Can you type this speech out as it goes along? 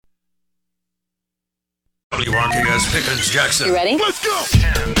WRKS Pickens Jackson. You ready? Let's go! 10,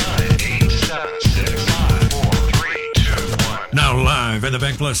 9, 8, 7, 6, 5, 4, 3, 2, 1. Now live in the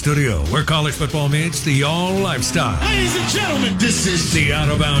Bank Plus studio, where college football meets the all lifestyle. Ladies and gentlemen, this is The Out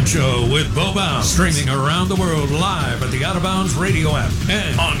of Bounds Show with Bo Bounds, streaming around the world live at the Out of Bounds radio app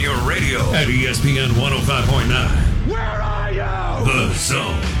and on your radio at ESPN 105.9. Where are you? The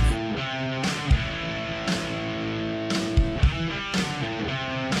Zone.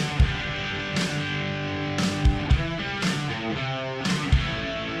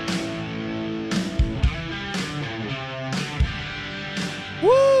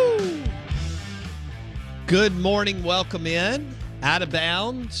 Woo! Good morning. Welcome in. Out of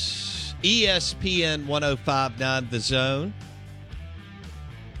Bounds, ESPN 105.9 The Zone.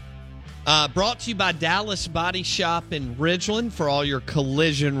 Brought to you by Dallas Body Shop in Ridgeland for all your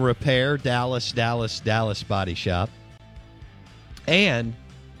collision repair. Dallas Body Shop. And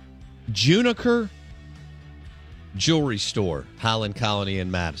Juniker Jewelry Store, Highland Colony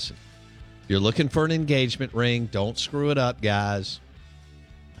in Madison. If you're looking for an engagement ring, don't screw it up, guys.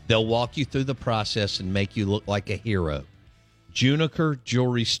 They'll walk you through the process and make you look like a hero. Juniker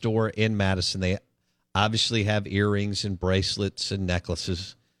Jewelry Store in Madison. They obviously have earrings and bracelets and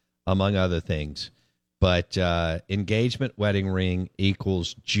necklaces, among other things. But engagement wedding ring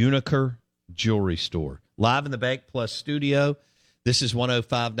equals Juniker Jewelry Store. Live in the Bank Plus studio. This is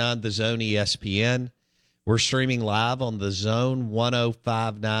 105.9 The Zone ESPN. We're streaming live on the Zone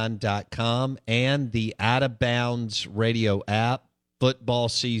 1059.com and the Out of Bounds radio app. Football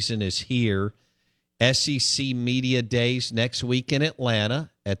season is here. SEC Media Days next week in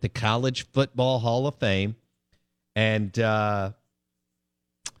Atlanta at the College Football Hall of Fame. And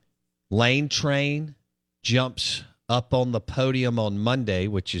Lane Train jumps up on the podium on Monday,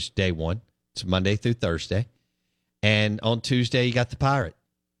 which is day one. It's Monday through Thursday. And on Tuesday, you got the Pirate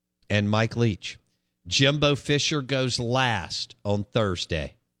and Mike Leach. Jimbo Fisher goes last on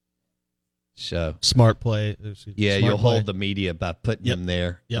Thursday. So smart play. Yeah, you'll hold the media by putting him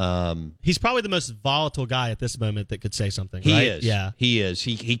there. Yep. He's probably the most volatile guy at this moment that could say something. He right? is. Yeah, he is.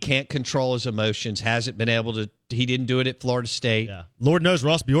 He can't control his emotions. Hasn't been able to. He didn't do it at Florida State. Yeah. Lord knows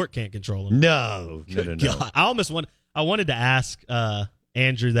Ross Bjork can't control him. No. God, I wanted to ask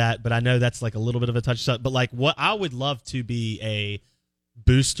Andrew that, but I know that's like a little bit of a touch. But like, what I would love to be a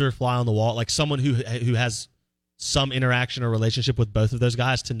booster, fly on the wall, like someone who has some interaction or relationship with both of those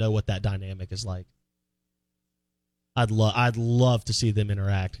guys to know what that dynamic is like. I'd love to see them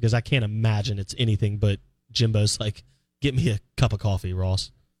interact because I can't imagine it's anything but Jimbo's like, get me a cup of coffee, Ross.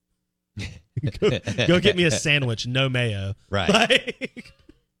 go get me a sandwich, no mayo. Right.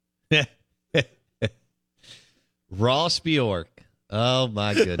 Ross Bjork. Oh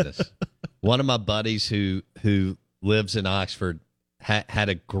my goodness. One of my buddies who lives in Oxford had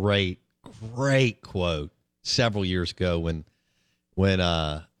a great quote several years ago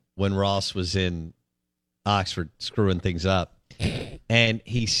when Ross was in Oxford screwing things up. And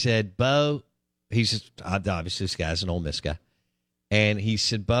he said, Bo, obviously this guy's an Ole Miss guy. And he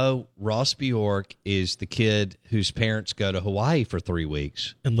said, Bo, Ross Bjork is the kid whose parents go to Hawaii for 3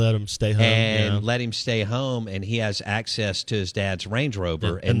 weeks. And let him stay home. And let him stay home, and he has access to his dad's Range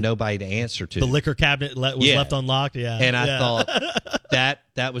Rover and nobody to answer to. The liquor cabinet was left unlocked, yeah. And I thought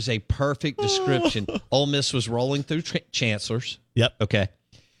that was a perfect description. Ole Miss was rolling through Chancellors. Yep. Okay.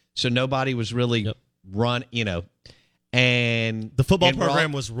 So nobody was really and the football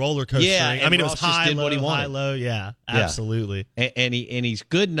program was roller coastering. Yeah, I mean, it was Ross high, did low, what he wanted. high, low. Yeah, absolutely. And he's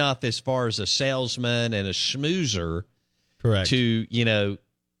good enough as far as a salesman and a schmoozer. Correct. To,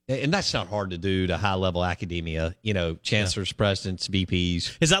 and that's not hard to do to high-level academia, chancellors, presidents,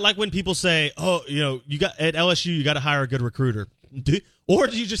 VPs. Is that like when people say, oh, you got at LSU, you got to hire a good recruiter? Or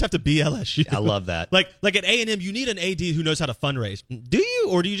do you just have to be LSU? I love that. Like at A&M, you need an AD who knows how to fundraise. Do you?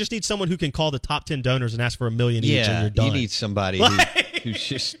 Or do you just need someone who can call the top 10 donors and ask for $1 million each and you're done? You need somebody who's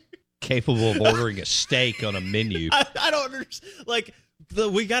just capable of ordering a steak on a menu. I don't understand. Like,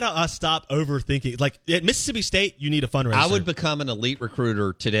 we got to stop overthinking. Like, at Mississippi State, you need a fundraiser. I would become an elite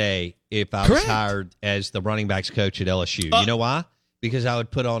recruiter today if I was hired as the running backs coach at LSU. You know why? Because I would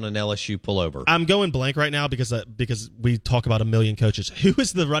put on an LSU pullover. I'm going blank right now because we talk about a million coaches. Who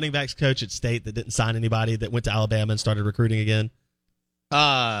was the running backs coach at State that didn't sign anybody that went to Alabama and started recruiting again?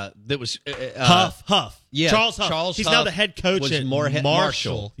 That was Huff. Yeah, Charles Huff. He's now the head coach at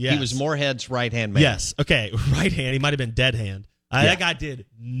Marshall. Yes. He was Moorhead's right-hand man. Yes. Okay. Right hand. He might have been dead hand. That guy did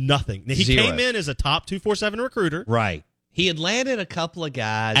nothing. He came in as a top 247 recruiter. Right. He had landed a couple of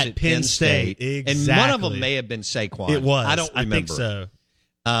guys at Penn State. Exactly. And one of them may have been Saquon. It was. I don't remember. I think so.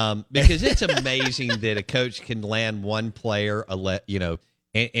 Because it's amazing that a coach can land one player,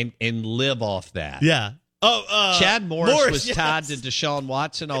 and live off that. Yeah. Chad Morris was yes. tied to Deshaun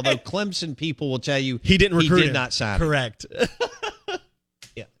Watson, although Clemson people will tell you He didn't recruit he did him. not sign him. Correct.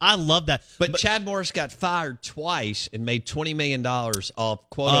 Yeah. I love that. But Chad Morris got fired twice and made $20 million off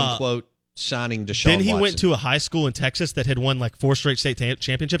quote-unquote signing Deshaun Then he Watson. went to a high school in Texas that had won like 4 straight state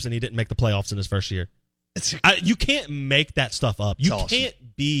championships, and he didn't make the playoffs in his first year. You can't make that stuff up. You awesome. can't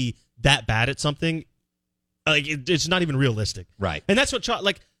be that bad at something. Like it's not even realistic. Right. And that's what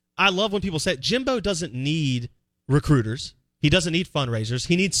I love when people say Jimbo doesn't need recruiters. He doesn't need fundraisers.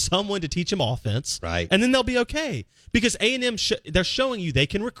 He needs someone to teach him offense. Right. And then they'll be okay. Because A&M, they're showing you they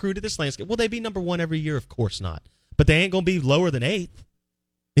can recruit at this landscape. Will they be number 1 every year? Of course not. But they ain't going to be lower than 8th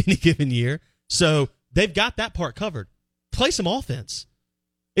any given year. So they've got that part covered. Play some offense.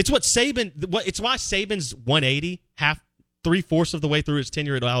 It's why Saban's 180, 3/4 of the way through his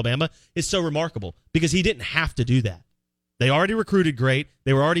tenure at Alabama, is so remarkable. Because he didn't have to do that. They already recruited great.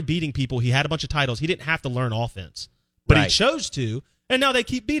 They were already beating people. He had a bunch of titles. He didn't have to learn offense. But he chose to, and now they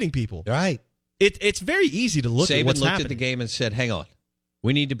keep beating people. Right. It's very easy to look Saban at what's looked happening. at the game and said, hang on.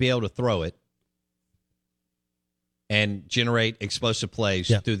 We need to be able to throw it and generate explosive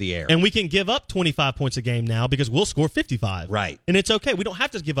plays through the air. And we can give up 25 points a game now because we'll score 55. Right. And it's okay. We don't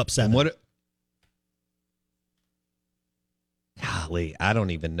have to give up 7. Golly, I don't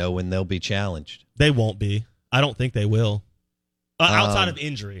even know when they'll be challenged. They won't be. I don't think they will. Outside of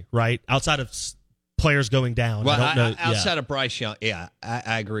injury, right? Outside of players going down. Well, I don't know. Outside of Bryce Young,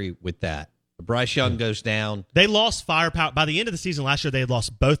 I agree with that. Bryce Young goes down. They lost firepower. By the end of the season last year, they had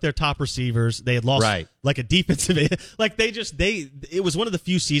lost both their top receivers. They had lost like a defensive – like it was one of the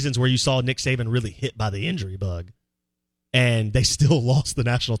few seasons where you saw Nick Saban really hit by the injury bug. And they still lost the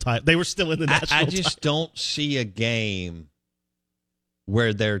national title. They were still in the national title. I just don't see a game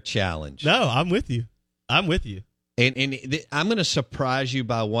where they're challenged. No, I'm with you. And I'm going to surprise you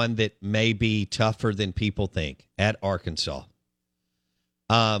by one that may be tougher than people think at Arkansas.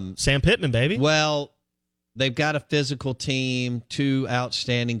 Sam Pittman, baby. Well, they've got a physical team, 2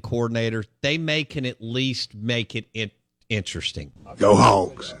 outstanding coordinators. They can at least make it interesting. Go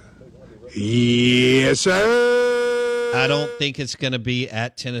Hogs. Yes, sir. I don't think it's going to be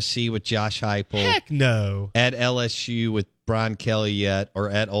at Tennessee with Josh Heupel. Heck no. At LSU with Brian Kelly yet, or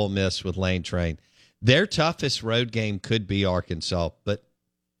at Ole Miss with Lane Train. Their toughest road game could be Arkansas, but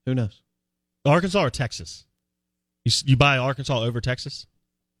who knows? Arkansas or Texas? You buy Arkansas over Texas?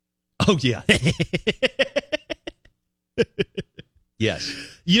 Oh, yeah. Yes.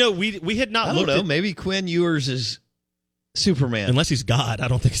 We had not looked at... Maybe Quinn Ewers is Superman. Unless he's God, I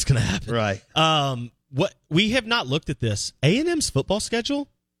don't think it's going to happen. Right. What we have not looked at this. A&M's football schedule,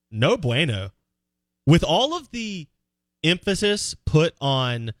 no bueno. With all of the emphasis put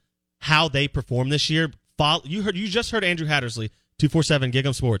on how they perform this year, you just heard Andrew Hattersley, 247 Gig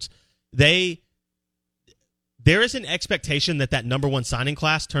 'em Sports. There is an expectation that number 1 signing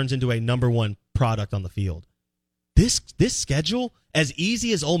class turns into a number 1 product on the field. This schedule, as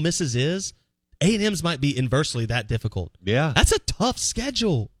easy as Ole Miss's is, A&M's might be inversely that difficult. Yeah. That's a tough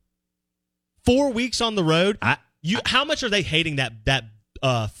schedule. 4 weeks on the road. How much are they hating that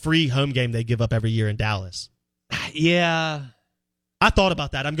free home game they give up every year in Dallas? Yeah. I thought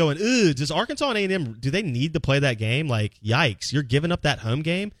about that. I'm going, does Arkansas and A&M, do they need to play that game? Like, yikes, you're giving up that home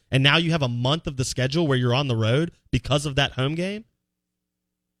game, and now you have a month of the schedule where you're on the road because of that home game?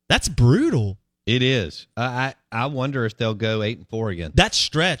 That's brutal. It is. I wonder if they'll go 8-4 again. That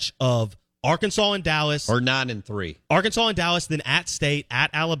stretch of Arkansas and Dallas. Or 9-3. Arkansas and Dallas, then at State, at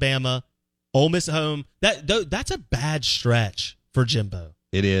Alabama, Ole Miss at home. That's a bad stretch for Jimbo.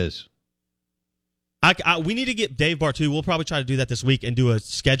 It is. We need to get Dave Bartu. We'll probably try to do that this week and do a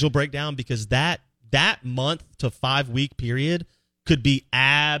schedule breakdown because that month to 5 week period could be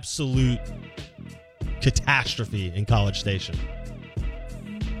absolute catastrophe in College Station.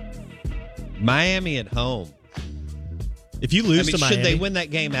 Miami at home. If you lose to Miami, should they win that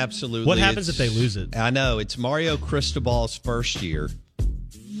game? Absolutely. What happens if they lose it? I know. It's Mario Cristobal's first year.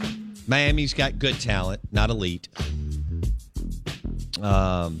 Miami's got good talent, not elite.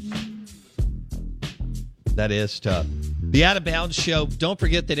 That is tough. The Out of Bounds Show. Don't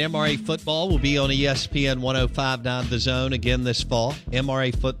forget that MRA football will be on ESPN 105.9 The Zone again this fall.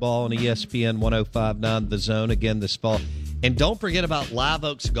 MRA football on ESPN 105.9 The Zone again this fall. And don't forget about Live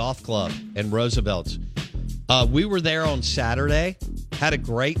Oaks Golf Club and Roosevelt's. We were there on Saturday. Had a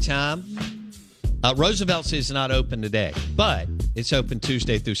great time. Roosevelt's is not open today, but it's open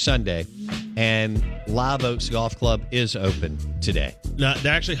Tuesday through Sunday. And Live Oaks Golf Club is open today. No,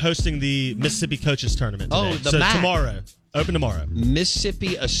 they're actually hosting the Mississippi Coaches Tournament today. Oh, the MAC. Tomorrow. Open tomorrow.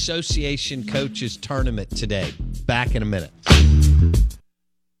 Mississippi Association Coaches Tournament today. Back in a minute.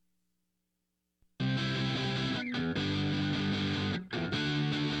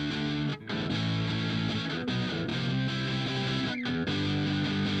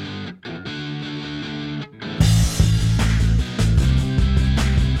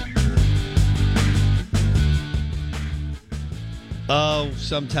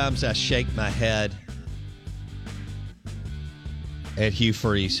 sometimes I shake my head at Hugh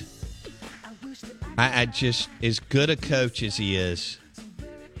Freeze. I just, as good a coach as he is,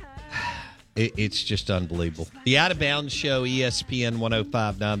 it's just unbelievable. The Out of Bounds Show, ESPN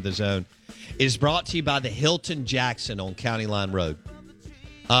 105.9 The Zone, is brought to you by the Hilton Jackson on County Line Road.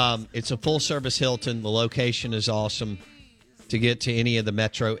 It's a full-service Hilton. The location is awesome to get to any of the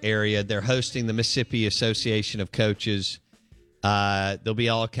metro area. They're hosting the Mississippi Association of Coaches. There'll be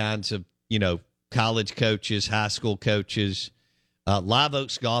all kinds of, college coaches, high school coaches. Live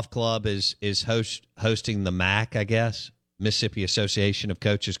Oaks Golf Club is hosting the MAC, I guess, Mississippi Association of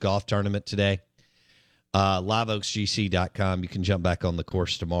Coaches Golf Tournament today. LiveOaksGC.com. You can jump back on the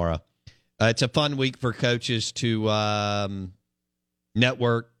course tomorrow. It's a fun week for coaches to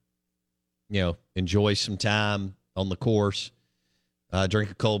network, enjoy some time on the course,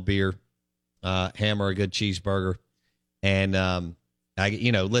 drink a cold beer, hammer a good cheeseburger, and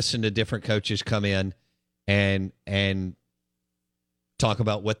listen to different coaches come in and talk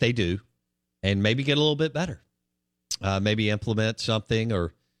about what they do and maybe get a little bit better. Maybe implement something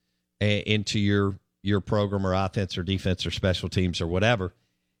or into your program or offense or defense or special teams or whatever.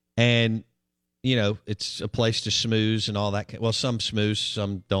 And, it's a place to schmooze and all that. Well, some schmooze,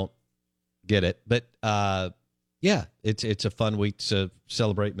 some don't get it. But, it's a fun week to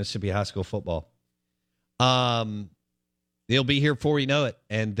celebrate Mississippi high school football. They'll be here before you know it,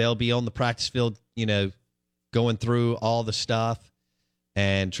 and they'll be on the practice field, going through all the stuff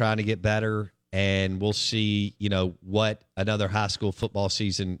and trying to get better. And we'll see, what another high school football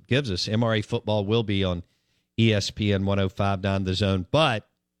season gives us. MRA football will be on ESPN 105.9 The Zone. But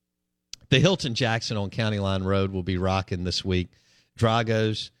the Hilton Jackson on County Line Road will be rocking this week.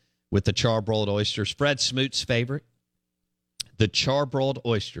 Drago's with the charbroiled oysters. Fred Smoot's favorite, the charbroiled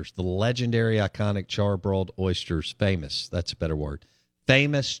oysters, the legendary, iconic charbroiled oysters. Famous, that's a better word.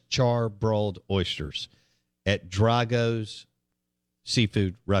 Famous charbroiled oysters at Drago's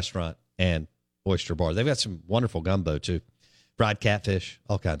Seafood Restaurant and Oyster Bar. They've got some wonderful gumbo, too. Fried catfish,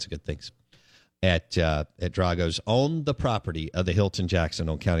 all kinds of good things at Drago's on the property of the Hilton Jackson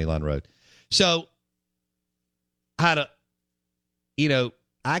on County Line Road. So, I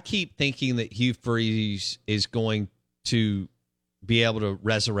keep thinking that Hugh Freeze is going to be able to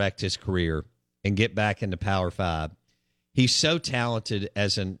resurrect his career and get back into Power 5. He's so talented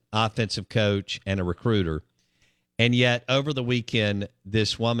as an offensive coach and a recruiter. And yet, over the weekend,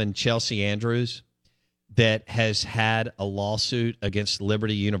 this woman, Chelsea Andrews, that has had a lawsuit against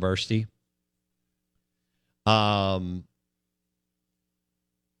Liberty University,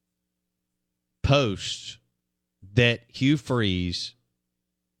 posts that Hugh Freeze,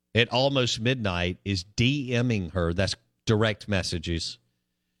 at almost midnight, is DMing her. That's direct messages,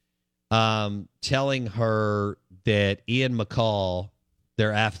 telling her that Ian McCall,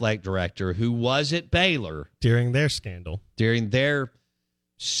 their athletic director, who was at Baylor during their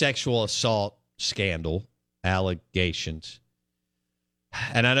sexual assault scandal allegations.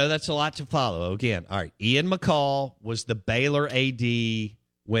 And I know that's a lot to follow. Again, all right, Ian McCall was the Baylor AD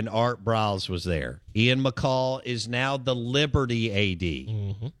when Art Briles was there. Ian McCall is now the Liberty AD.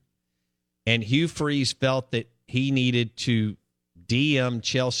 Mm-hmm. And Hugh Freeze felt that he needed to DM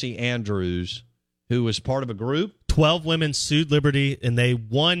Chelsea Andrews, who was part of a group. 12 women sued Liberty, and they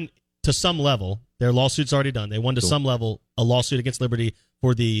won to some level. Their lawsuit's already done. They won to some level a lawsuit against Liberty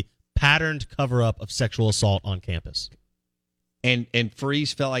for the patterned cover-up of sexual assault on campus. And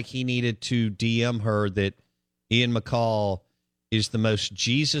Freeze felt like he needed to DM her that Ian McCall is the most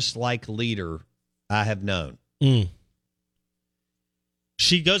Jesus-like leader I have known. Mm.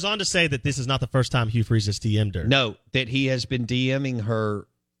 She goes on to say that this is not the first time Hugh Freeze has DM'd her. No, that he has been DMing her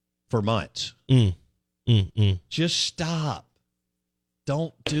for months. Just stop.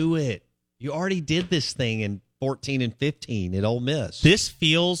 Don't do it. You already did this thing in 14 and 15 at Ole Miss. This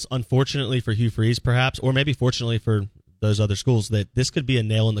feels, unfortunately for Hugh Freeze, perhaps, or maybe fortunately for those other schools, that this could be a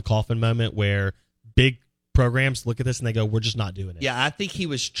nail in the coffin moment where big programs look at this and they go, we're just not doing it. Yeah, I think he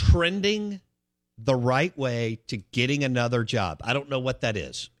was trending the right way to getting another job. I don't know what that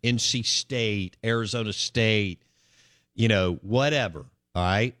is. NC State, Arizona State, whatever. All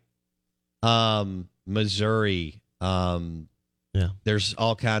right. Missouri. Yeah. There's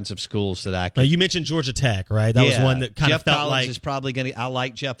all kinds of schools that I can. You mentioned Georgia Tech, right? That was one that kind Jeff of felt Collins like. Is probably going to. I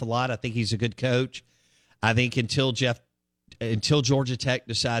like Jeff a lot. I think he's a good coach. I think until Georgia Tech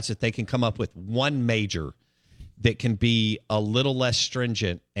decides that they can come up with one major that can be a little less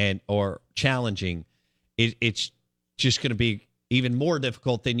stringent or challenging, it's just going to be even more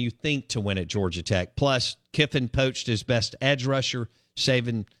difficult than you think to win at Georgia Tech. Plus, Kiffin poached his best edge rusher.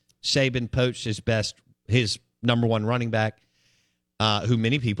 Saban poached his number one running back. who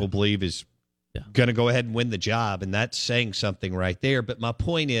many people believe is going to go ahead and win the job, and that's saying something right there. But my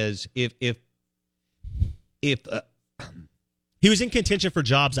point is, if he was in contention for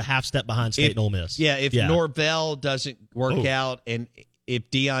jobs a half step behind State and Ole Miss. If Norvell doesn't work out, and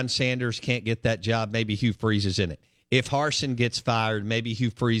if Deion Sanders can't get that job, maybe Hugh Freeze is in it. If Harsin gets fired, maybe Hugh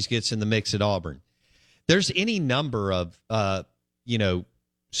Freeze gets in the mix at Auburn. There's any number of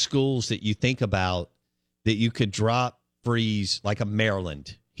schools that you think about that you could drop Freeze, like a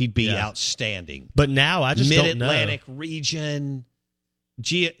Maryland. He'd be outstanding. But now I just don't know. Mid-Atlantic region,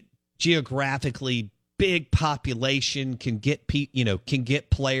 geographically big population, can get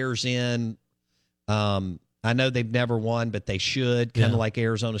players in. I know they've never won, but they should, kind of like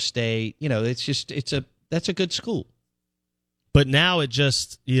Arizona State. That's a good school. But now it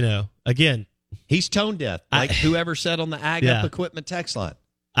just, again, he's tone deaf, like whoever said on the Ag Up Equipment text line.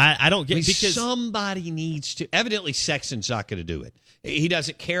 I don't get because somebody needs to. Evidently, Sexton's not going to do it. He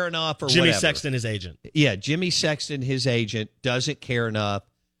doesn't care enough, or Jimmy whatever. Sexton, his agent. Yeah, Jimmy Sexton, his agent, doesn't care enough,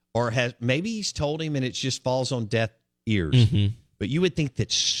 or maybe he's told him, and it just falls on deaf ears. Mm-hmm. But you would think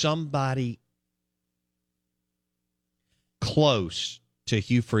that somebody close to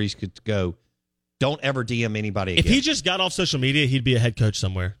Hugh Freeze could go, don't ever DM anybody again. If he just got off social media, he'd be a head coach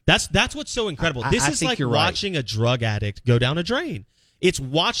somewhere. That's what's so incredible. This is like watching a drug addict go down a drain. It's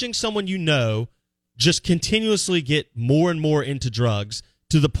watching someone just continuously get more and more into drugs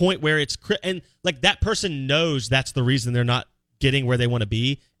to the point where and like that person knows that's the reason they're not getting where they want to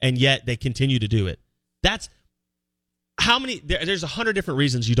be, and yet they continue to do it. That's how many. There's 100 different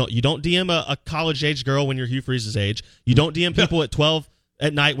reasons you don't DM a college age girl when you're Hugh Freeze's age. You don't DM people at 12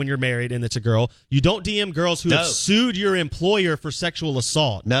 at night when you're married and it's a girl. You don't DM girls who have sued your employer for sexual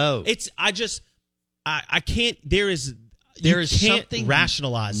assault. No, I can't. There is something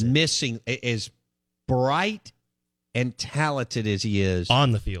rationalize it. Missing. As bright and talented as he is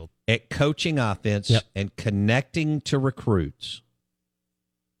on the field at coaching offense and connecting to recruits,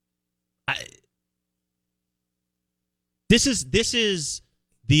 this is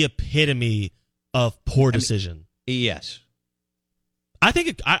the epitome of poor decision. Yes. I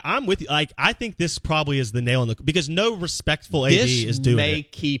think I'm with you. Like, I think this probably is the nail in the, because no respectful AD is doing it. This may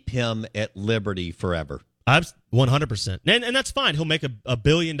keep him at liberty forever. 100%, and that's fine. He'll make $1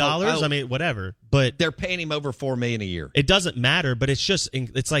 billion. I mean, whatever. But they're paying him over $4 million a year. It doesn't matter. But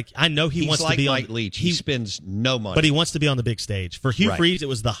it's like I know he wants to be like on. Leach. He spends no money, but he wants to be on the big stage. For Hugh Freeze, it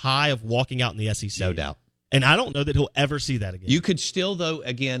was the high of walking out in the SEC, no doubt. And I don't know that he'll ever see that again. You could still, though.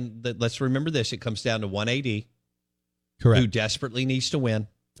 Again, let's remember this: it comes down to one AD, correct, who desperately needs to win,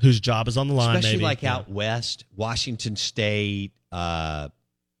 whose job is on the line, especially maybe. out west, Washington State.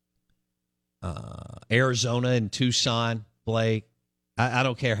 Arizona and Tucson, Blake. I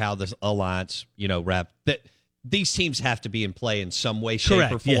don't care how this alliance, wrap that. These teams have to be in play in some way, shape,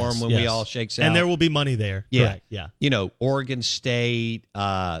 correct, or form when we all shakes out. And there will be money there. Yeah. Correct. Yeah. Oregon State.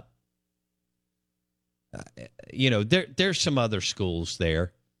 There's some other schools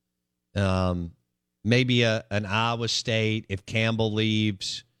there. Maybe an Iowa State if Campbell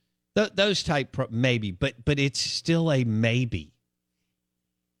leaves. Those type maybe, but it's still a maybe.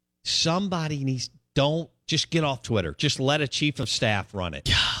 Somebody needs. Don't just get off Twitter. Just let a chief of staff run it.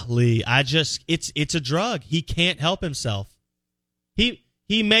 Golly, it's a drug. He can't help himself. He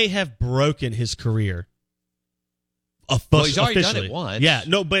may have broken his career. Well, he's already done it once. Yeah,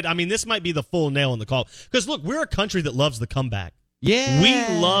 no, but I mean, this might be the full nail in the coffin. Because look, we're a country that loves the comeback. Yeah,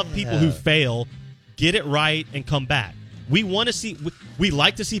 we love people who fail, get it right, and come back. We want to see. We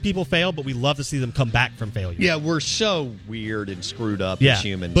like to see people fail, but we love to see them come back from failure. Yeah, we're so weird and screwed up as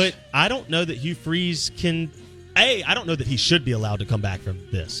humans. But I don't know that Hugh Freeze can. I don't know that he should be allowed to come back from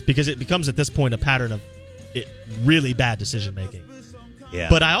this, because it becomes at this point a pattern of really bad decision making. Yeah.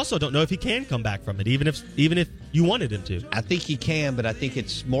 But I also don't know if he can come back from it, even if you wanted him to. I think he can, but I think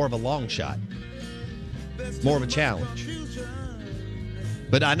it's more of a long shot, more of a challenge.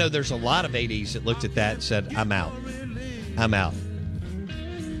 But I know there's a lot of ADs that looked at that and said, "I'm out. I'm out."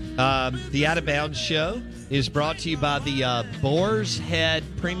 The Out of Bounds show is brought to you by the Boar's Head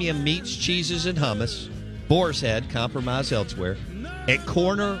Premium Meats, Cheeses, and Hummus. Boar's Head, compromise elsewhere, at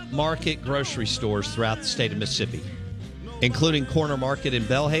Corner Market grocery stores throughout the state of Mississippi, including Corner Market in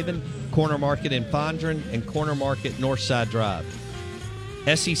Belhaven, Corner Market in Fondren, and Corner Market Northside Drive.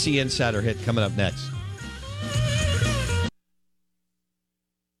 SEC Insider Hit coming up next.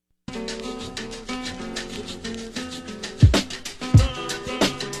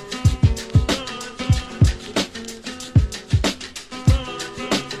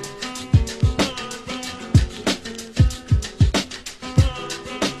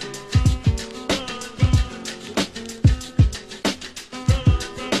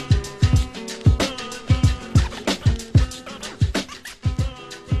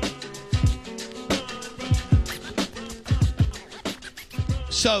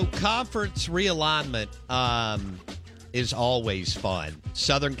 So conference realignment is always fun.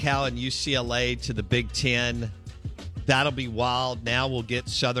 Southern Cal and UCLA to the Big Ten. That'll be wild. Now we'll get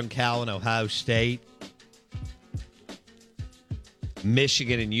Southern Cal and Ohio State.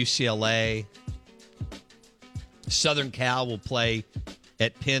 Michigan and UCLA. Southern Cal will play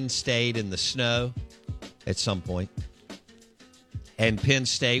at Penn State in the snow at some point. And Penn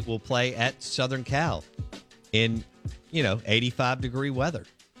State will play at Southern Cal in, 85-degree weather.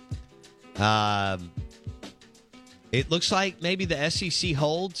 It looks like maybe the SEC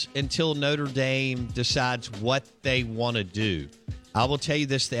holds until Notre Dame decides what they want to do. I will tell you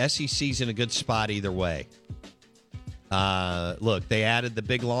this, the SEC's in a good spot either way. Look, they added the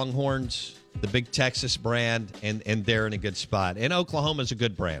big Longhorns, the big Texas brand, and they're in a good spot. And Oklahoma's a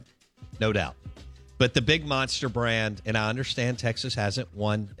good brand, no doubt. But the big monster brand, and I understand Texas hasn't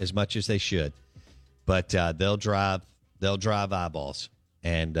won as much as they should, but they'll drive eyeballs.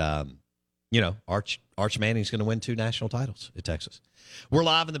 And, Arch Manning's going to win 2 national titles at Texas. We're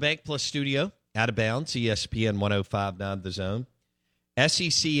live in the Bank Plus studio, Out of Bounds, ESPN 105.9 The Zone.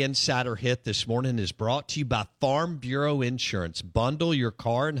 SEC Insider Hit this morning is brought to you by Farm Bureau Insurance. Bundle your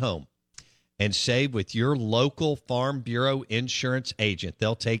car and home and save with your local Farm Bureau Insurance agent.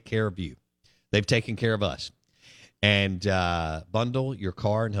 They'll take care of you. They've taken care of us. And bundle your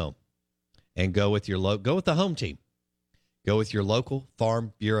car and home and go with the home team. Go with your local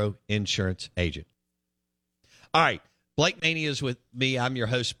Farm Bureau Insurance agent. All right, Blake Mania is with me. I'm your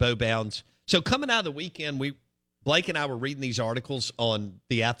host, Bo Bounds. So coming out of the weekend, Blake and I were reading these articles on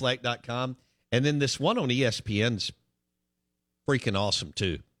theathletic.com, and then this one on ESPN's freaking awesome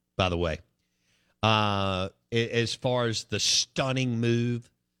too, by the way. As far as the stunning move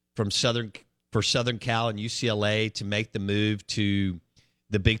for Southern Cal and UCLA to make the move to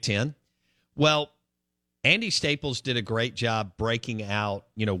the Big Ten. Well, Andy Staples did a great job breaking out,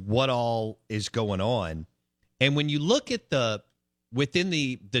 what all is going on. And when you look at within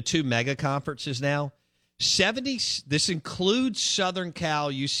the 2 mega conferences now, this includes Southern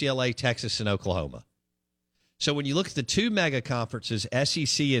Cal, UCLA, Texas, and Oklahoma. So when you look at the 2 mega conferences,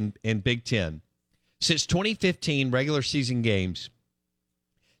 SEC and Big Ten, since 2015 regular season games,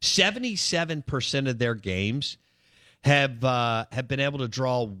 77% of their games have been able to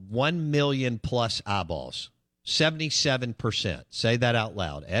draw 1 million plus eyeballs. 77%. Say that out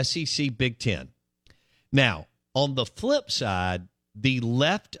loud. SEC, Big Ten. Now, on the flip side, the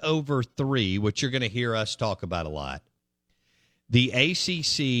leftover 3, which you're going to hear us talk about a lot, the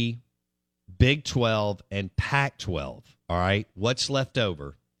ACC, Big 12, and Pac-12, all right, what's left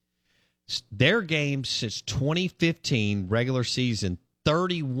over? Their games since 2015 regular season,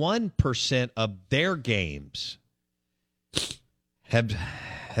 31% of their games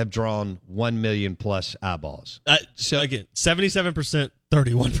have drawn 1 million plus eyeballs. So again, 77%,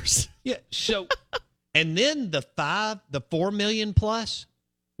 31%. Yeah. So, and then the 4 million plus,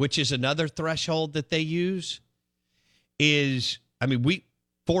 which is another threshold that they use, is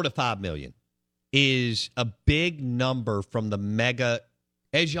 4 to 5 million is a big number from the mega,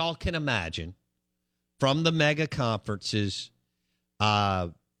 as y'all can imagine, from the mega conferences,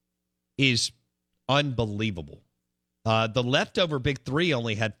 is unbelievable. The leftover Big 3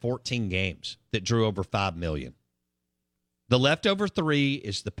 only had 14 games that drew over 5 million. The leftover 3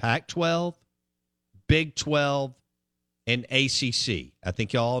 is the Pac-12, Big 12, and ACC. I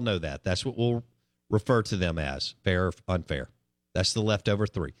think y'all know that. That's what we'll refer to them as, fair or unfair. That's the leftover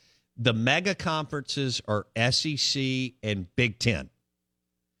 3. The mega conferences are SEC and Big 10.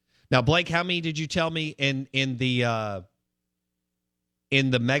 Now, Blake, how many did you tell me in the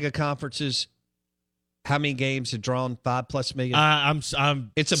mega conferences? How many games have drawn 5+ million?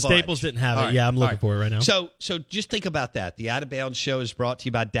 It's a bunch. Staples didn't have it. Right. Yeah, I'm looking for it right now. So just think about that. The Out of Bounds show is brought to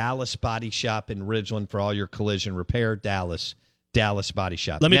you by Dallas Body Shop in Ridgeland for all your collision repair. Dallas Body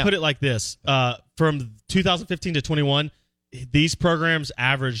Shop. Let me put it like this: from 2015 to 21, these programs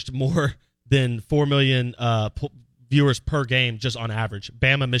averaged more than 4 million viewers per game, just on average.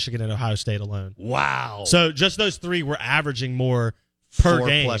 Bama, Michigan, and Ohio State alone. Wow! So just those 3 were averaging more per 4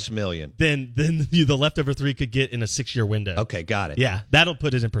 game plus million than the leftover 3 could get in a 6-year window. Okay, got it. Yeah, that'll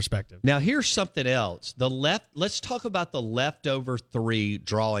put it in perspective. Now here's something else. Let's talk about the leftover 3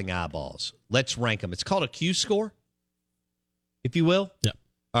 drawing eyeballs. Let's rank them. It's called a Q score, if you will. Yeah.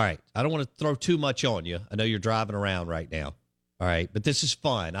 All right. I don't want to throw too much on you. I know you're driving around right now. All right, but this is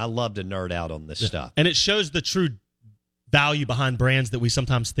fun. I love to nerd out on this stuff, and it shows the true value behind brands that we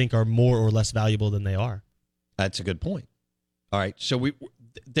sometimes think are more or less valuable than they are. That's a good point. All right, so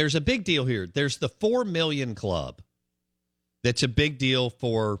there's a big deal here. There's the 4 million club. That's a big deal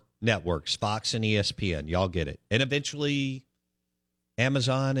for networks, Fox and ESPN. Y'all get it. And eventually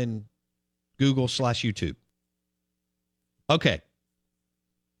Amazon and Google/YouTube. Okay.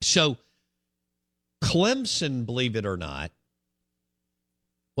 So Clemson, believe it or not,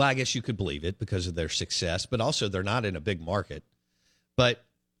 well, I guess you could believe it because of their success, but also they're not in a big market. But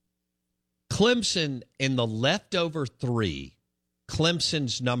Clemson, in the leftover three,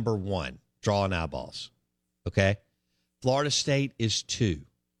 Clemson's number one, drawing eyeballs. Okay? Florida State is 2.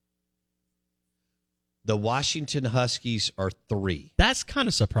 The Washington Huskies are 3. That's kind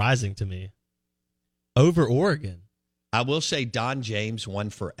of surprising to me. Over Oregon. I will say Don James won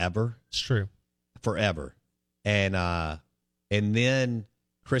forever. It's true. Forever. And then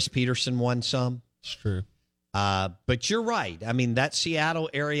Chris Peterson won some. It's true. But you're right. I mean, that Seattle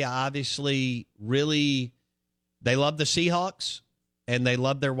area obviously really, they love the Seahawks and they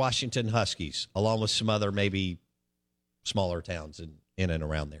love their Washington Huskies, along with some other maybe smaller towns in and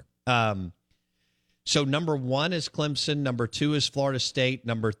around there. So number 1 is Clemson. Number 2 is Florida State.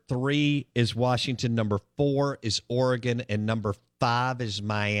 Number 3 is Washington. Number 4 is Oregon. And number 5 is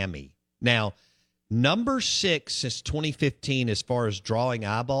Miami. Now, number 6 since 2015 as far as drawing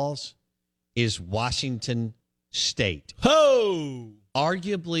eyeballs is Washington State. Ho!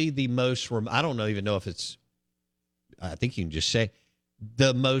 Arguably the most, I don't even know if it's, I think you can just say,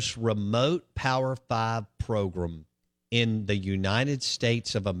 the most remote Power 5 program in the United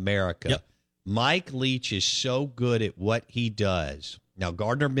States of America. Yep. Mike Leach is so good at what he does. Now,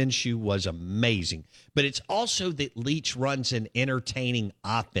 Gardner Minshew was amazing, but it's also that Leach runs an entertaining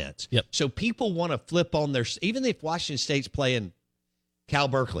offense. Yep. So people want to flip on their, even if Washington State's playing Cal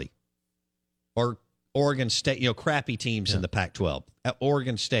Berkeley or Oregon State, crappy teams in the Pac-12, at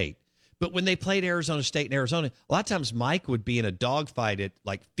Oregon State. But when they played Arizona State and Arizona, a lot of times Mike would be in a dogfight at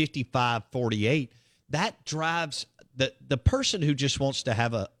like 55-48. That drives the person who just wants to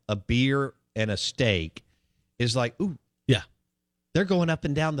have a beer and a steak is like, ooh, yeah, they're going up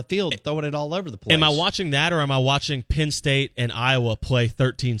and down the field, throwing it all over the place. Am I watching that, or am I watching Penn State and Iowa play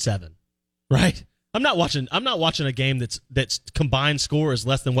 13-7? Right? I'm not watching a game that's combined score is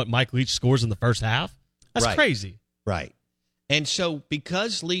less than what Mike Leach scores in the first half. That's crazy. Right. And so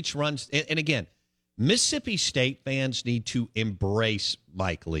because Leach runs, and again, Mississippi State fans need to embrace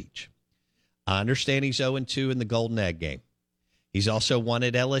Mike Leach. I understand he's 0-2 in the Golden Egg game. He's also won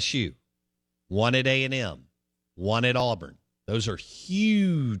at LSU, won at A&M, won at Auburn. Those are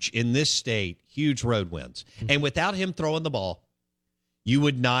huge in this state, huge road wins. And without him throwing the ball, you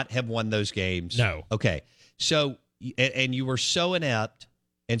would not have won those games. No. Okay. So, and you were so inept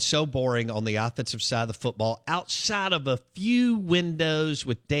and so boring on the offensive side of the football, outside of a few windows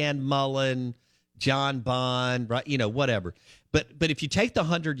with Dan Mullen, John Bond, right? Whatever. But if you take the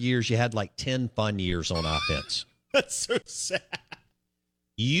 100 years, you had like 10 fun years on offense. That's so sad.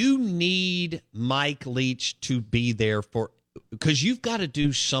 You need Mike Leach to be there because you've got to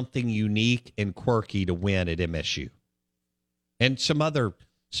do something unique and quirky to win at MSU and some other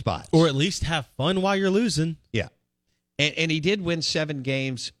spots. Or at least have fun while you're losing. Yeah. And he did win 7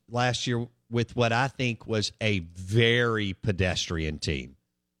 games last year with what I think was a very pedestrian team.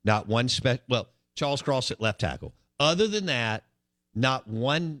 Not one Charles Cross at left tackle. Other than that, not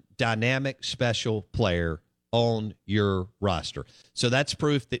one dynamic special player on your roster. So that's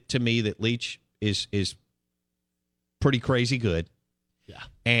proof to me that Leach is pretty crazy good. Yeah.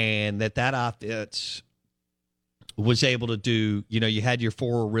 And that offense was able to do, you had your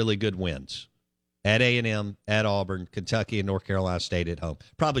 4 really good wins at A&M, at Auburn, Kentucky, and North Carolina State at home.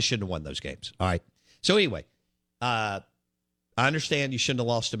 Probably shouldn't have won those games. All right. So anyway, I understand you shouldn't have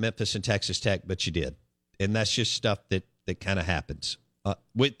lost to Memphis and Texas Tech, but you did. And that's just stuff that kind of happens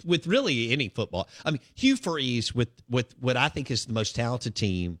with really any football. I mean, Hugh Freeze with what I think is the most talented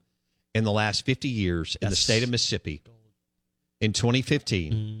team in the last 50 years in the state of Mississippi in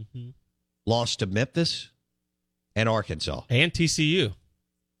 2015, lost to Memphis and Arkansas. And TCU.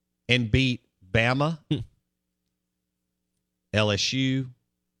 And beat Bama, LSU,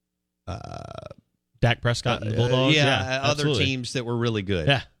 Dak Prescott and the Bulldogs. Other teams that were really good.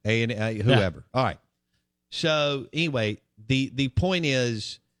 Yeah. Whoever. Yeah. All right. So anyway, the point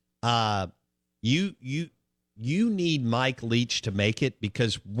is, you need Mike Leach to make it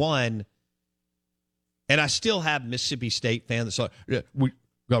because one, and I still have Mississippi State fans that say, we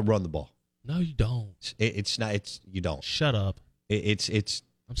got to run the ball. No, you don't. It's not. You don't. Shut up. It's.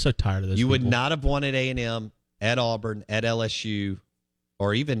 I'm so tired of this. You would not have won at A&M, at Auburn, at LSU,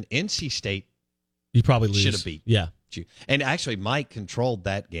 or even NC State. You probably lose. Should have beat. Yeah. You. And actually, Mike controlled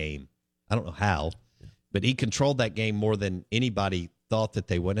that game. I don't know how, but he controlled that game more than anybody thought that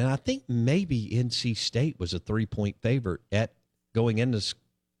they would. And I think maybe NC State was a 3-point favorite at going into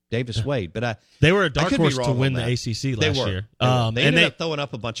Davis Wade. But they were a dark could be horse to wrong win on the that. ACC They last were. year. They ended up throwing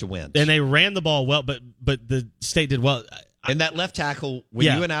up a bunch of wins. And they ran the ball well, but the state did well. And that left tackle, when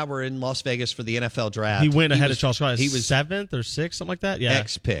you and I were in Las Vegas for the NFL draft, he went ahead of Charles Cross. He was 7th or 6th, something like that. Yeah,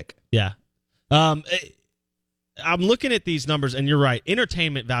 X-pick. Yeah. I'm looking at these numbers, and you're right.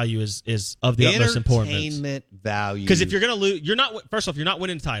 Entertainment value is of the utmost importance. Entertainment value. Because if you're going to lose, you're not. First off, you're not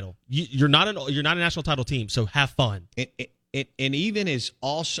winning the title. You're not a national title team. So have fun. And even as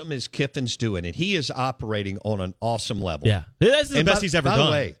awesome as Kiffin's doing it, he is operating on an awesome level. Yeah, that's the best he's ever done. By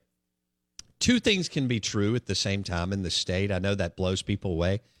the way, two things can be true at the same time in the state. I know that blows people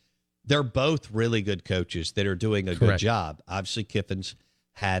away. They're both really good coaches that are doing a good job. Obviously, Kiffin's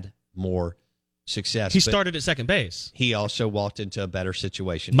had more success. He started at second base. He also walked into a better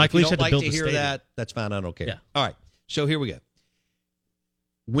situation. Mike Leach had to build to the hear stadium. that. That's fine. I don't care. Yeah. All right. So here we go.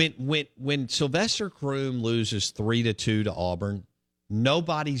 When Sylvester Croom loses 3-2 to Auburn,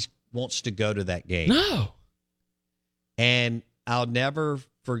 nobody wants to go to that game. No. And I'll never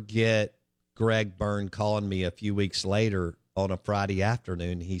forget Greg Byrne calling me a few weeks later on a Friday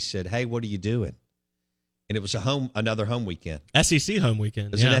afternoon. He said, "Hey, what are you doing?" And it was another home weekend. SEC home weekend.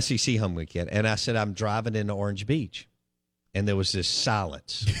 It was an SEC home weekend. And I said, "I'm driving into Orange Beach." And there was this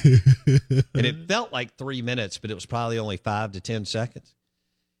silence. And it felt like 3 minutes, but it was probably only 5 to 10 seconds.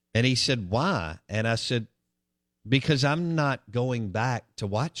 And he said, "Why?" And I said, "Because I'm not going back to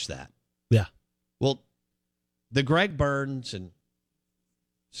watch that." Yeah. Well, the Greg Burns and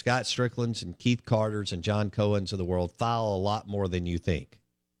Scott Stricklands and Keith Carters and John Cohens of the world foul a lot more than you think.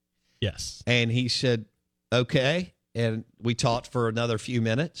 Yes. And he said, "Okay." And we talked for another few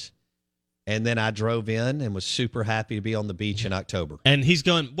minutes. And then I drove in and was super happy to be on the beach in October. And he's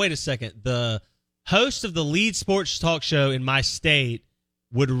going, wait a second. The host of the lead sports talk show in my state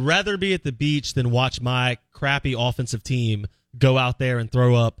would rather be at the beach than watch my crappy offensive team go out there and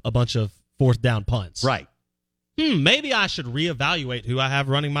throw up a bunch of fourth down punts. Right. Maybe I should reevaluate who I have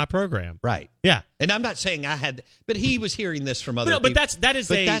running my program. Right. Yeah. And I'm not saying I had, but he was hearing this from other people. But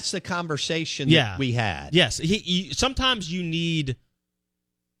that's the conversation that we had. Yes. Sometimes you need,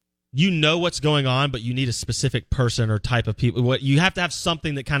 what's going on, but you need a specific person or type of people. You have to have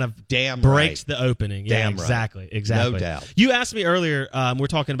something that kind of breaks the opening. Yeah, Damn exactly. right. Exactly. No doubt. You asked me earlier, we're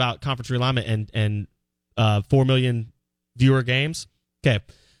talking about conference realignment and 4 million viewer games. Okay.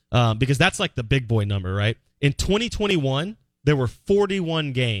 Because that's like the big boy number, right? In 2021, there were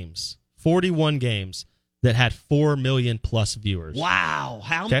 41 games that had 4 million plus viewers. Wow.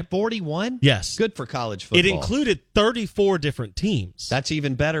 How many? 41? Yes. Good for college football. It included 34 different teams. That's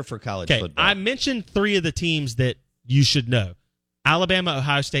even better for college football. I mentioned 3 of the teams that you should know. Alabama,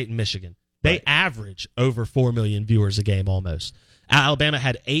 Ohio State, and Michigan. They average over 4 million viewers a game almost. Alabama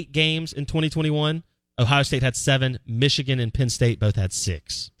had 8 games in 2021. Ohio State had 7. Michigan and Penn State both had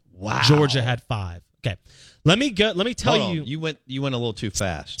 6. Wow. Georgia had 5. Okay. Let me tell you. You went a little too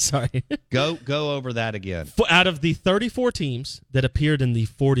fast. Sorry. Go over that again. Out of the 34 teams that appeared in the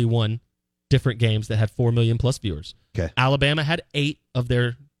 41 different games that had 4 million plus viewers, Alabama had 8 of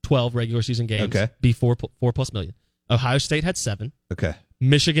their 12 regular season games be 4 plus million. Ohio State had 7. Okay.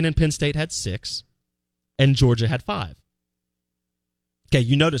 Michigan and Penn State had 6, and Georgia had 5. Okay,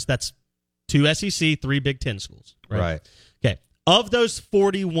 you notice that's 2 SEC, 3 Big Ten schools. Right. Okay. Of those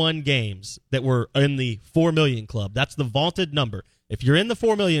 41 games that were in the 4 million club, that's the vaunted number. If you're in the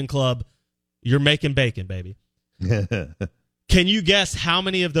 4 million club, you're making bacon, baby. Can you guess how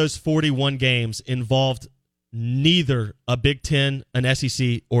many of those 41 games involved neither a Big Ten, an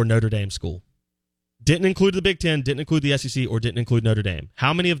SEC, or Notre Dame school? Didn't include the Big Ten, didn't include the SEC, or didn't include Notre Dame.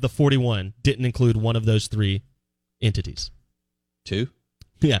 How many of the 41 didn't include one of those 3 entities? 2?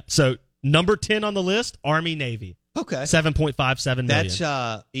 Yeah. So number 10 on the list, Army-Navy. Okay. 7.57 million.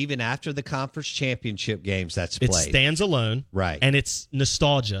 That's even after the conference championship games that's played. It stands alone. Right. And it's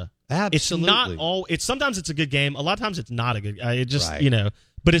nostalgia. Absolutely. It's not all. Sometimes it's a good game. A lot of times it's not a good. It just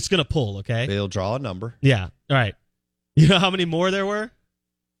but it's gonna pull. Okay. They'll draw a number. Yeah. All right. You know how many more there were?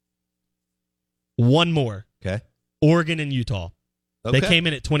 1 more. Okay. Oregon and Utah. Okay. They came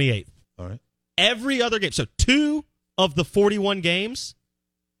in at 28th. All right. Every other game. So 2 of the 41 games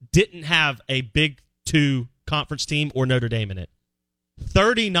didn't have a Big 2 conference team or Notre Dame in it.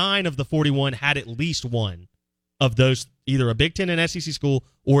 39 of the 41 had at least one of those, either a Big Ten and SEC school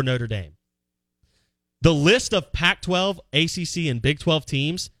or Notre Dame. The list of Pac-12, ACC, and Big 12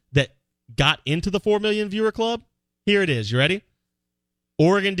 teams that got into the 4 million viewer club, here it is. You ready?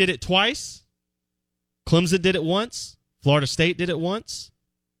 Oregon did it twice. Clemson did it once. Florida State did it once.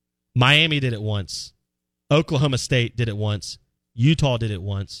 Miami did it once. Oklahoma State did it once. Utah did it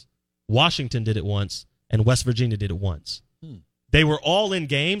once. Washington did it once. And West Virginia did it once. They were all in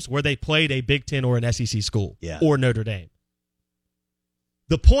games where they played a Big Ten or an SEC school or Notre Dame.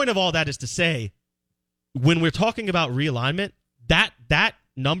 The point of all that is to say, when we're talking about realignment, that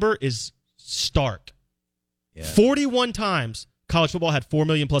number is stark. Yeah. 41 times college football had 4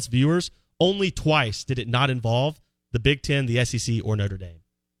 million plus viewers. Only twice did it not involve the Big Ten, the SEC, or Notre Dame.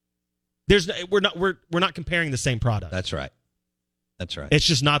 We're not comparing the same product. That's right. It's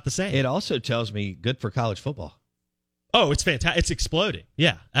just not the same. It also tells me good for college football. Oh, it's fantastic. It's exploding.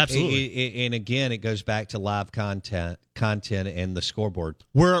 Yeah, absolutely. And again, it goes back to live content and the scoreboard.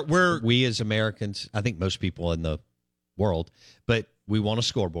 We as Americans, I think most people in the world, but we want a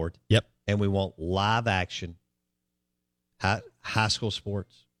scoreboard. Yep. And we want live action, high school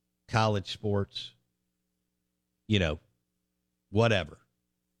sports, college sports, whatever.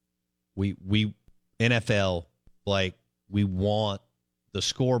 We NFL, like, we want the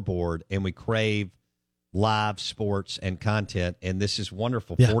scoreboard and we crave live sports and content, and this is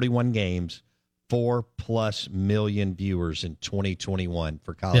wonderful. Yeah. 41 games, 4+ million viewers in 2021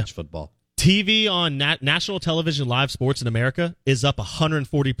 for college football. TV on national television live sports in America is up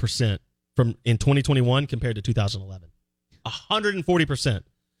 140% in 2021 compared to 2011. 140%.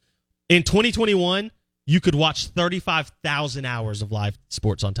 In 2021, you could watch 35,000 hours of live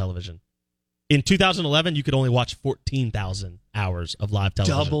sports on television. In 2011, you could only watch 14,000 hours of live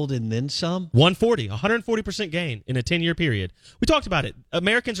television. Doubled and then some? 140% gain in a 10-year period. We talked about it.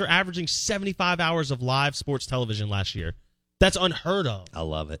 Americans are averaging 75 hours of live sports television last year. That's unheard of. I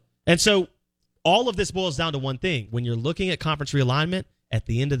love it. And so all of this boils down to one thing. When you're looking at conference realignment, at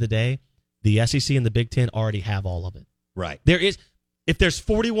the end of the day, the SEC and the Big Ten already have all of it. Right. If there's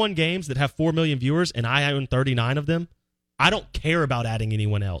 41 games that have 4 million viewers and I own 39 of them, I don't care about adding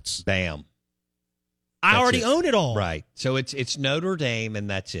anyone else. Bam. I already own it all. Right. So it's Notre Dame, and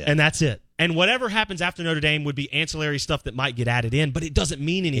that's it. And whatever happens after Notre Dame would be ancillary stuff that might get added in, but it doesn't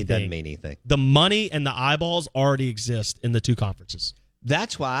mean anything. It doesn't mean anything. The money and the eyeballs already exist in the two conferences.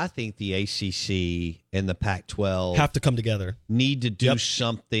 That's why I think the ACC and the Pac-12 have to come together. Need to do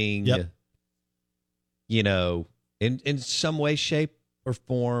something, in some way, shape, or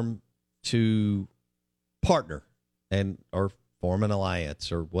form to partner or form an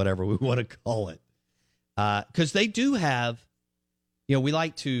alliance or whatever we want to call it. Because they do have, we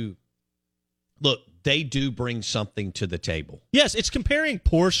like to look, they do bring something to the table. Yes, it's comparing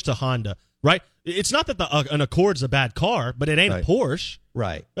Porsche to Honda, right? It's not that an Accord's a bad car, but it ain't a Porsche.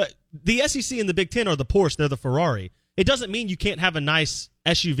 Right. The SEC and the Big Ten are the Porsche, they're the Ferrari. It doesn't mean you can't have a nice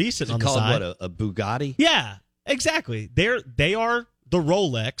SUV sitting on the side. Called a Bugatti? Yeah, exactly. They are the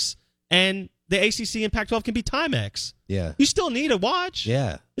Rolex, and the ACC and Pac-12 can be Timex. Yeah. You still need a watch.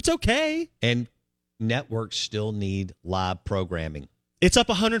 Yeah. It's okay. And networks still need live programming. It's up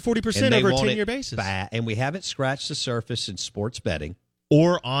 140% over a 10-year basis. And we haven't scratched the surface in sports betting.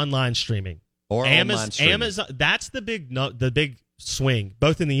 Or online streaming. Amazon, that's the big swing,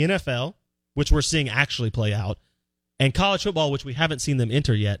 both in the NFL, which we're seeing actually play out, and college football, which we haven't seen them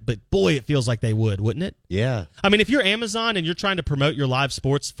enter yet. But, boy, it feels like they would, wouldn't it? Yeah. I mean, if you're Amazon and you're trying to promote your live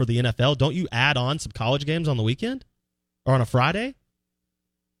sports for the NFL, don't you add on some college games on the weekend or on a Friday?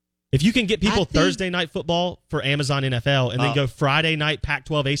 If you can get people Thursday night football for Amazon NFL and then go Friday night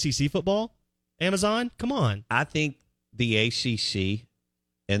Pac-12 ACC football, Amazon, come on. I think the ACC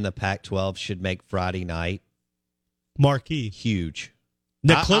and the Pac-12 should make Friday night marquee. Huge.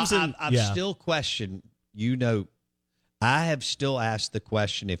 Now, Clemson, I've still questioned, I have still asked the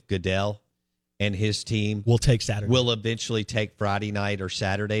question if Goodell and his team will eventually take Friday night or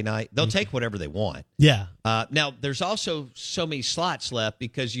Saturday night. They'll take whatever they want. Yeah. Now there's also so many slots left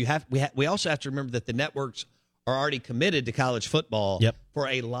because we also have to remember that the networks are already committed to college football for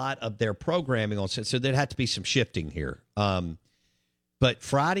a lot of their programming on. So there'd have to be some shifting here. But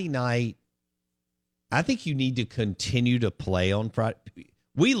Friday night, I think you need to continue to play on Friday.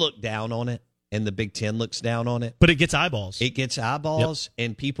 We look down on it, and the Big Ten looks down on it. But it gets eyeballs.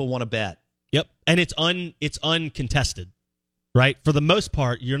 And people want to bet. Yep, and it's uncontested, right? For the most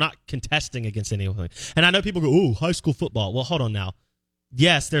part, you're not contesting against anyone. And I know people go, "Oh, high school football." Well, hold on now.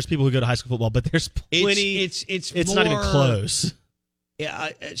 Yes, there's people who go to high school football, but there's plenty. It's more, not even close.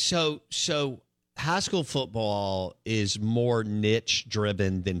 Yeah. So high school football is more niche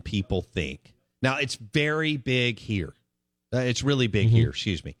driven than people think. Now it's very big here. It's really big here.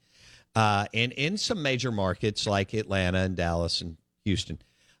 Excuse me. And in some major markets like Atlanta and Dallas and Houston.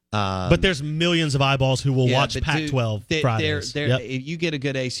 But there's millions of eyeballs who will watch Pac-12 Fridays. You get a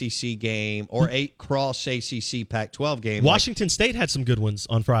good ACC game or a cross ACC Pac-12 game. Washington State had some good ones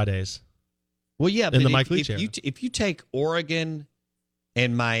on Fridays. Well, yeah, in the Mike Leach era. If you take Oregon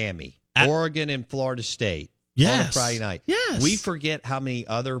and Miami, Oregon and Florida State, on a Friday night. Yes. We forget how many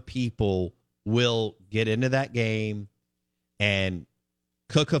other people will get into that game and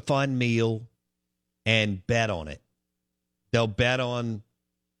cook a fun meal and bet on it. They'll bet on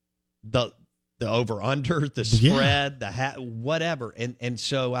the over-under, the spread, the whatever. And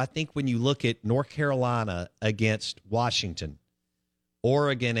so I think when you look at North Carolina against Washington,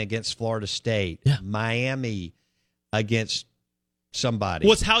 Oregon against Florida State, Miami against somebody.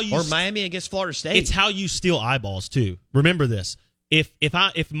 Well, it's how you or Miami against Florida State. It's how you steal eyeballs too. Remember this: if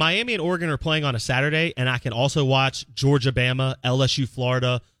Miami and Oregon are playing on a Saturday, and I can also watch Georgia, Bama, LSU,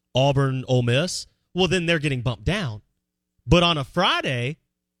 Florida, Auburn, Ole Miss, well, then they're getting bumped down. But on a Friday,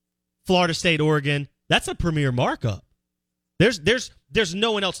 Florida State, Oregon, that's a premier markup. There's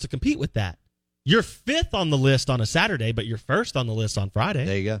no one else to compete with that. You're fifth on the list on a Saturday, but you're first on the list on Friday.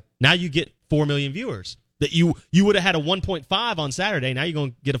 There you go. Now you get 4 million viewers. That you would have had a 1.5 on Saturday. Now you're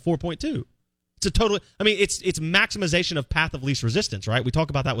going to get a 4.2. It's a total. I mean, it's maximization of path of least resistance, right? We talk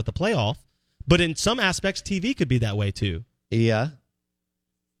about that with the playoff, but in some aspects, TV could be that way too. Yeah.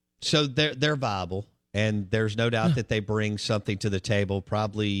 So they're viable, and there's no doubt that they bring something to the table.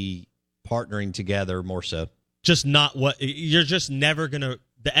 Probably partnering together more so. Just not what you're just never going to.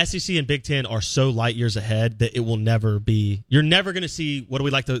 The SEC and Big Ten are so light years ahead that it will never be. You're never going to see what do we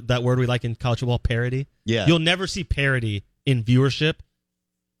like that word we like in college football, parity. Yeah, you'll never see parity in viewership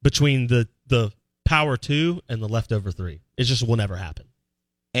between the Power 2 and the leftover 3. It just will never happen.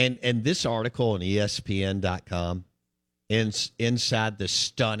 And this article on ESPN.com, inside the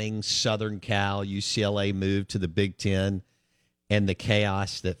stunning Southern Cal UCLA move to the Big Ten and the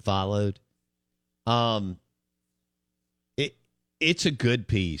chaos that followed. It's a good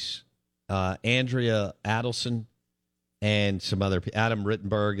piece. Andrea Adelson and some other, Adam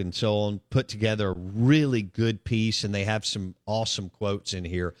Rittenberg and so on, put together a really good piece, and they have some awesome quotes in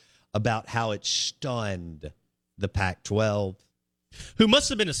here about how it stunned the Pac-12. Who must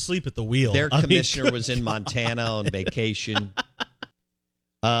have been asleep at the wheel. Their commissioner was in Montana on vacation.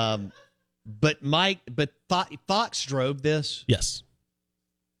 But Fox drove this. Yes.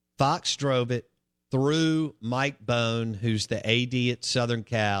 Fox drove it through Mike Bone, who's the AD at Southern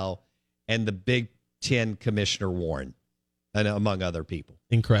Cal, and the Big Ten Commissioner Warren, and among other people.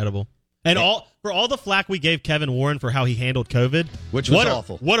 Incredible. And for all the flack we gave Kevin Warren for how he handled COVID. Which was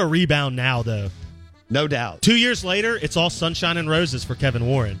awful. What a rebound now, though. No doubt. 2 years later, it's all sunshine and roses for Kevin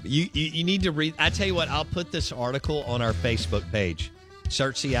Warren. You need to read. I tell you what, I'll put this article on our Facebook page.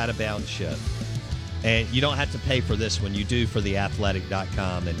 Search the Out of Bounds Show. And you don't have to pay for this one. You do for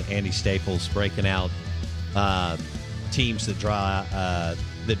theathletic.com, and Andy Staples breaking out teams that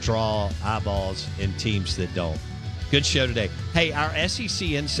draw eyeballs and teams that don't. Good show today. Hey, our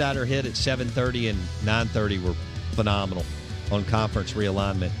SEC Insider hit at 7:30 and 9:30 were phenomenal on conference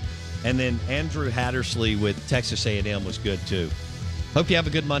realignment. And then Andrew Hattersley with Texas A&M was good too. Hope you have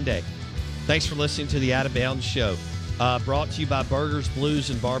a good Monday. Thanks for listening to the Out of Bounds Show. Brought to you by Burgers, Blues,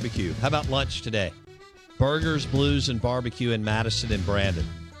 and Barbecue. How about lunch today? Burgers, Blues, and Barbecue in Madison and Brandon.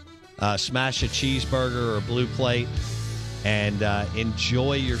 Smash a cheeseburger or a blue plate and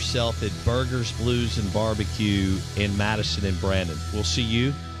enjoy yourself at Burgers, Blues, and Barbecue in Madison and Brandon. We'll see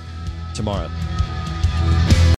you tomorrow.